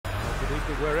Good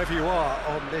evening wherever you are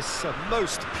on this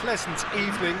most pleasant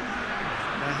evening.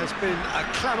 There has been a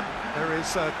clamour. There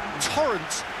is a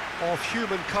torrent of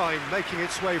humankind making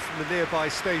its way from the nearby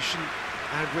station,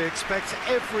 and we expect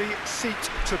every seat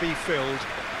to be filled.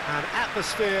 An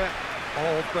atmosphere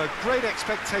of great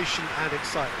expectation and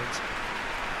excitement.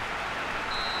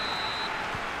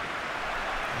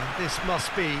 And this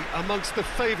must be amongst the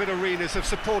favoured arenas of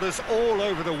supporters all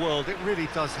over the world. It really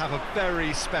does have a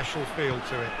very special feel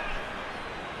to it.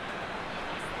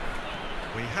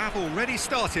 We have already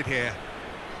started here.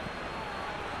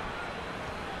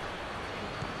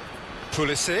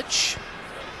 Pulisic.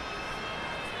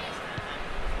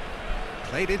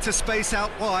 Played into space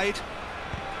out wide.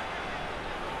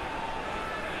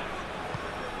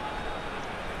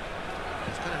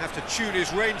 He's going to have to tune his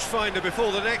rangefinder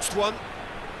before the next one.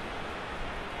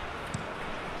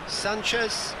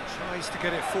 Sanchez tries to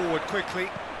get it forward quickly.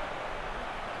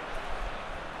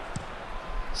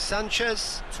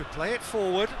 Sanchez to play it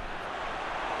forward.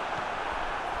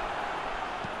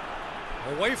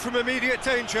 Away from immediate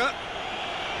danger.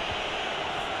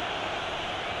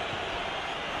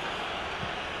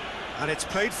 And it's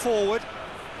played forward.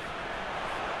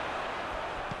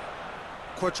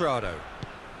 Cuadrado.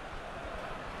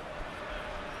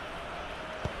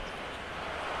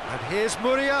 And here's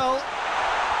Muriel.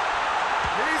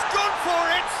 He's gone for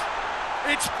it!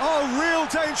 It's real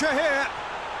danger here.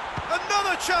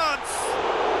 Another chance!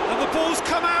 And the ball's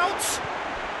come out!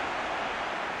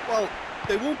 Well,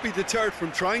 they won't be deterred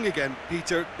from trying again,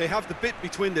 Peter. They have the bit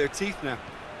between their teeth now.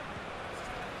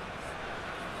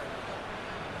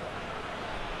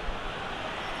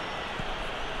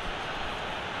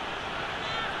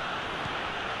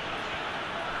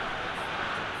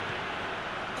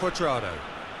 Cuadrado.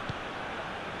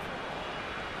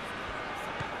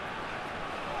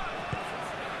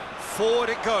 Forward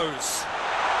it goes.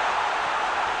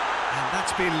 And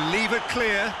that's been levered clear.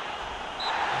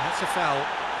 And that's a foul.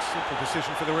 Simple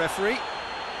decision for the referee.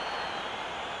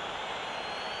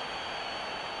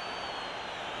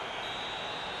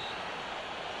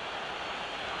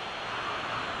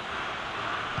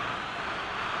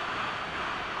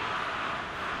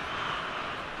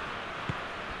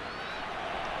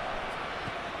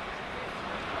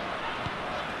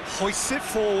 Hoists it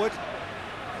forward.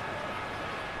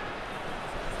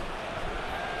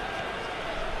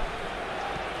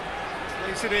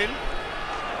 Plays it in.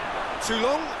 Too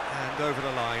long, and over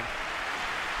the line.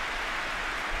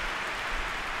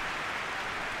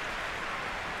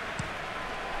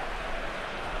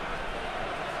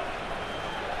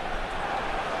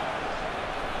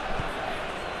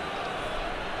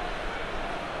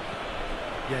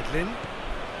 Yedlin.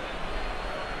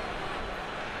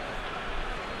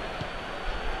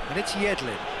 And it's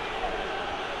Yedlin.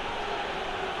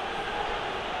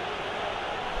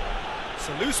 It's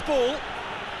a loose ball.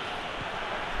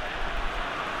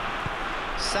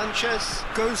 Sanchez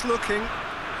goes looking.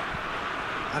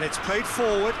 And it's played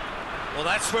forward. Well,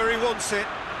 that's where he wants it.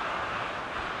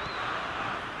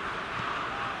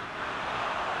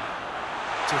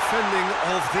 Defending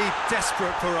of the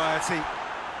desperate variety.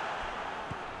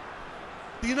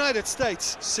 The United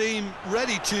States seem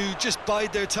ready to just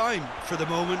bide their time for the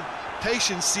moment.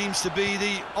 Patience seems to be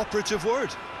the operative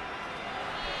word.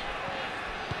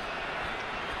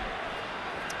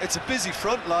 It's a busy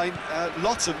front line,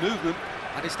 lots of movement.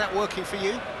 And is that working for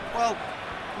you? Well,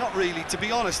 not really. To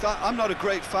be honest, I'm not a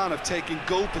great fan of taking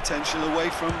goal potential away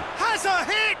from... Has a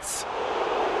hit!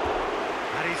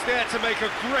 And he's there to make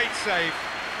a great save.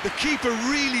 The keeper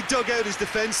really dug out his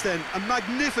defence then. A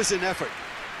magnificent effort.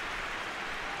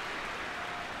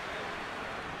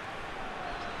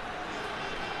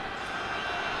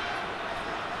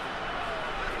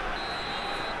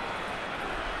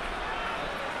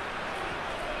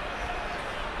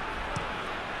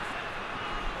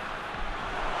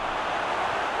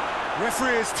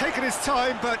 Referee has taken his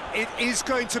time, but it is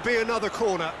going to be another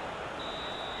corner.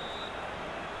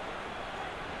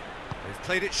 They've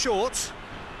played it short.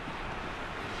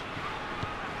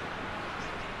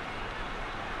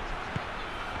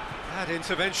 That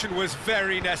intervention was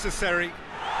very necessary.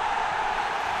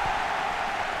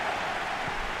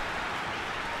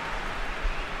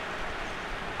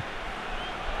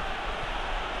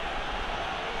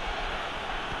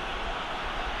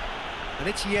 And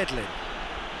it's Yedlin.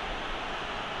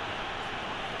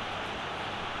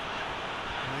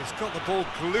 He's got the ball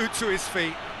glued to his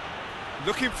feet,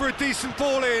 looking for a decent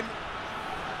ball in.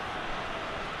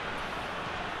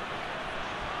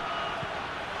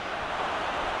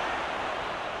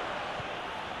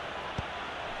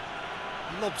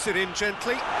 Lobs it in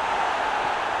gently.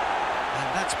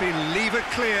 And that's been levered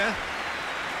clear.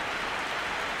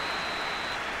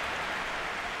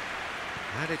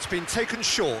 And it's been taken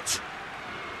short.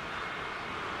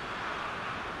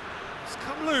 It's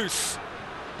come loose.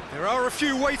 There are a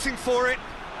few waiting for it.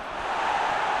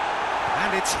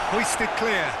 And it's hoisted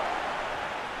clear.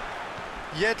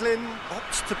 Yedlin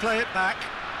opts to play it back.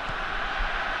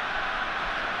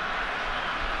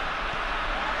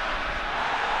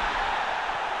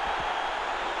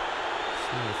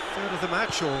 So a third of the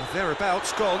match or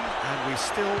thereabouts gone, and we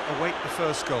still await the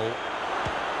first goal.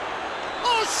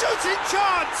 Oh, shooting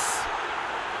chance!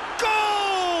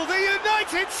 Goal! The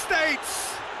United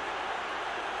States!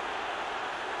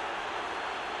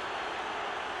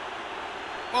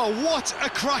 Oh, what a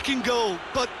cracking goal,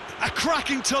 but a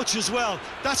cracking touch as well.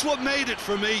 That's what made it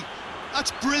for me.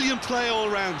 That's brilliant play all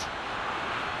round.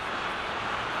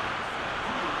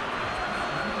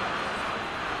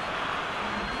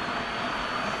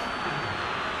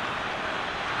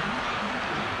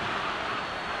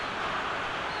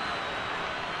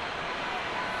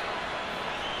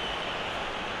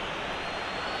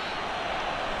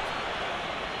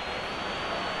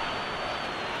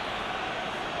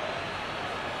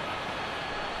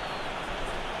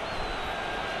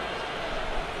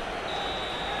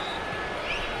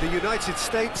 The United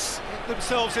States get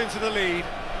themselves into the lead.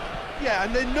 Yeah,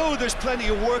 and they know there's plenty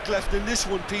of work left in this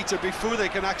one, Peter, before they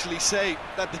can actually say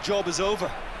that the job is over.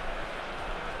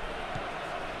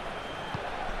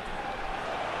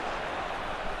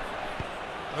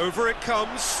 Over it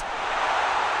comes.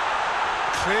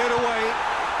 Cleared away.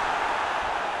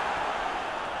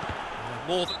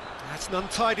 That's an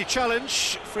untidy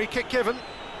challenge. Free kick given.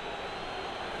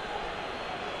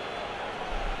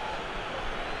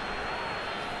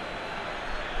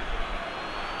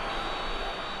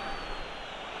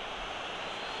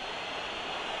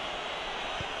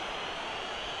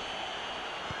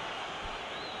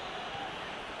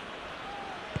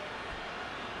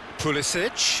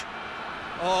 Pulisic.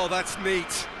 Oh, that's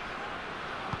neat.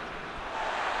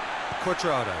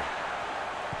 Cuadrado.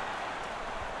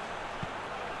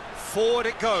 Forward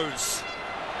it goes.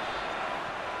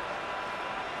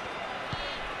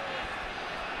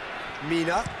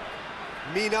 Mina.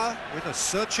 Mina with a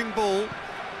searching ball.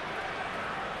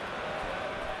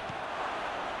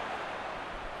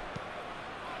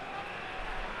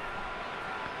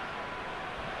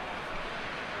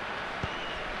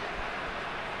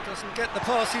 Doesn't get the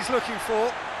pass he's looking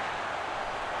for.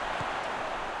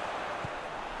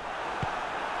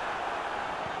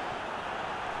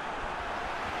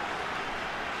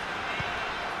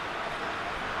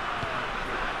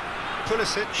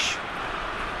 Pulisic.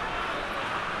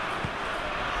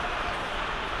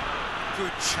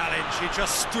 Good challenge, he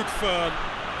just stood firm.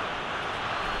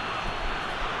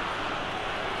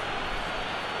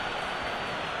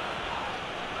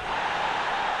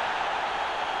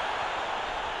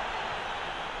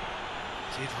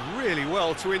 Did really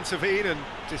well to intervene and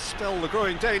dispel the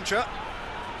growing danger.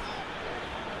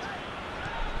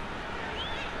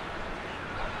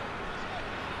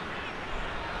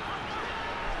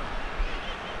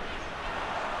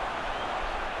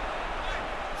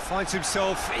 Finds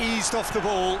himself eased off the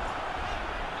ball.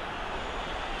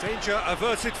 Danger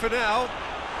averted for now.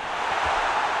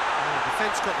 The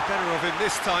defence got the better of him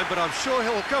this time, but I'm sure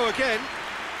he'll go again.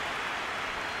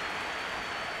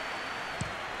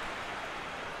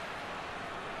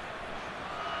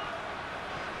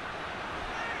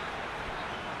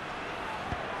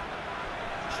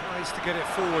 Tries to get it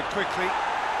forward quickly.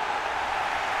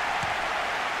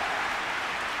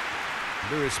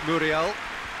 Luis Muriel.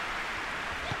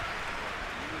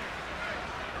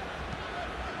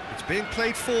 It's being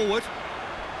played forward.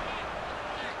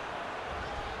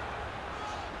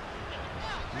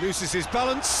 Loses his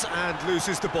balance and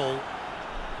loses the ball.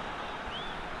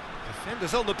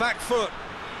 Defender's on the back foot.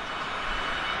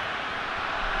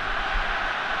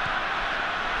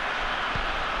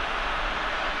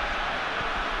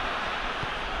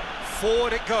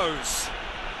 Forward it goes.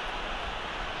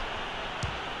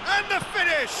 And the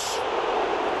finish!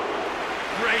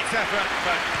 Great effort,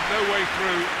 but no way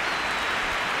through.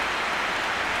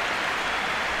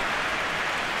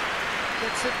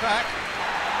 Gets it back.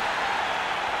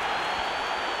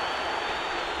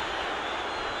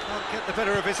 Can't get the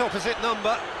better of his opposite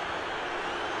number.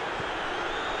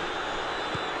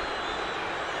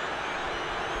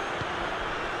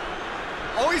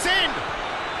 Oh, he's in!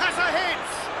 Has a hit!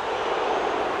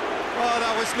 Oh,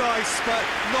 that was nice, but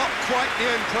not quite the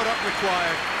end product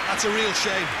required. That's a real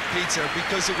shame, Peter,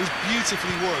 because it was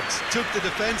beautifully worked. Took the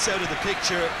defence out of the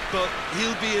picture, but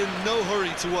he'll be in no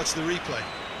hurry to watch the replay.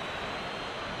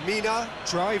 Mina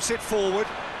drives it forward.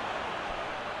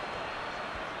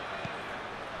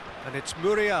 And it's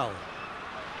Muriel.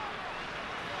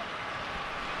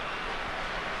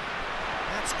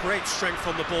 That's great strength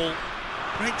on the ball.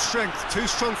 Great strength, too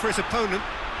strong for his opponent.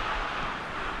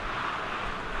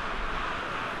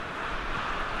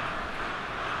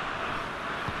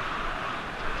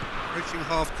 Approaching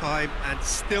half-time and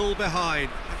still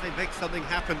behind. Can they make something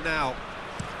happen now?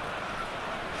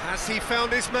 Has he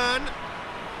found his man?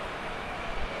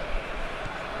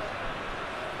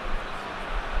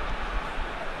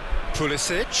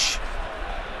 Pulisic.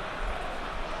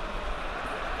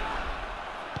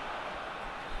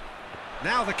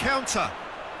 Now the counter.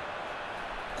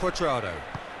 Cuadrado.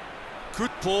 Good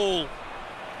ball.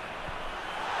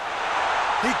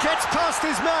 He gets past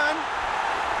his man.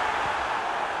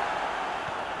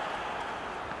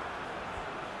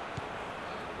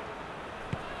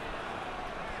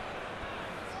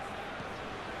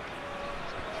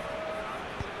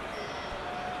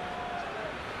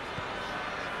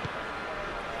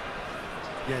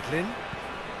 Yedlin.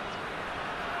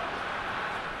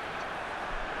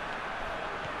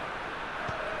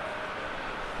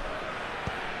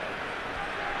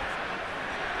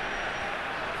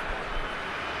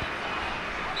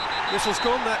 Whistle's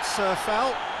gone, that's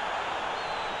foul.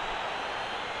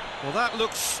 Well, that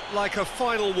looks like a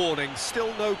final warning,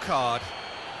 still no card.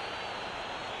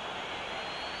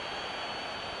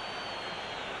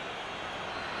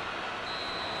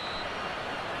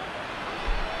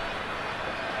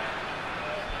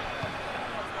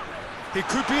 He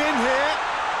could be in here.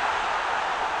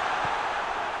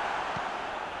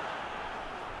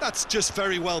 That's just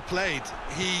very well played.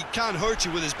 He can't hurt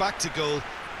you with his back to goal,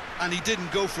 and he didn't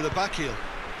go for the back heel.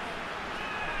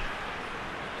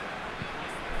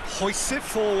 Hoists it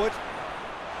forward.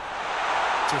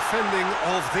 Defending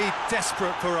of the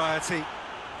desperate variety.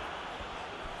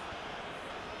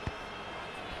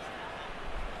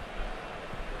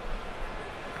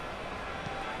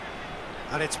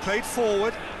 And it's played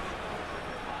forward.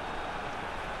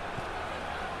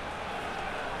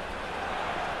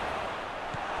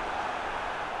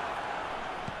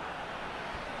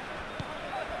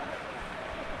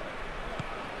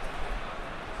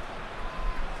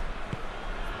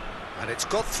 And it's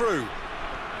got through.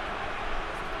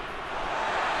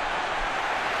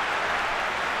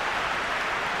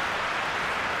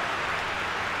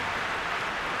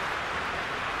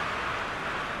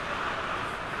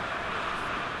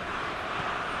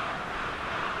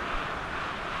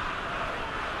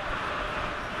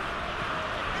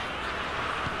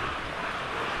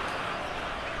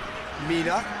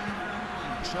 Mina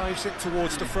drives it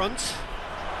towards the front.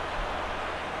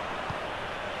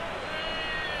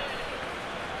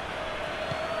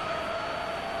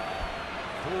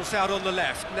 Ball's out on the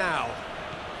left now.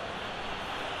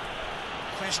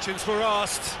 Questions were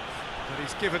asked, but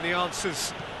he's given the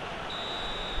answers.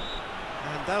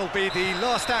 And that'll be the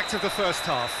last act of the first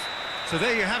half. So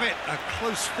there you have it, a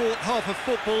close-fought half of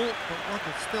football, but one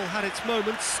that still had its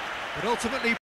moments, but ultimately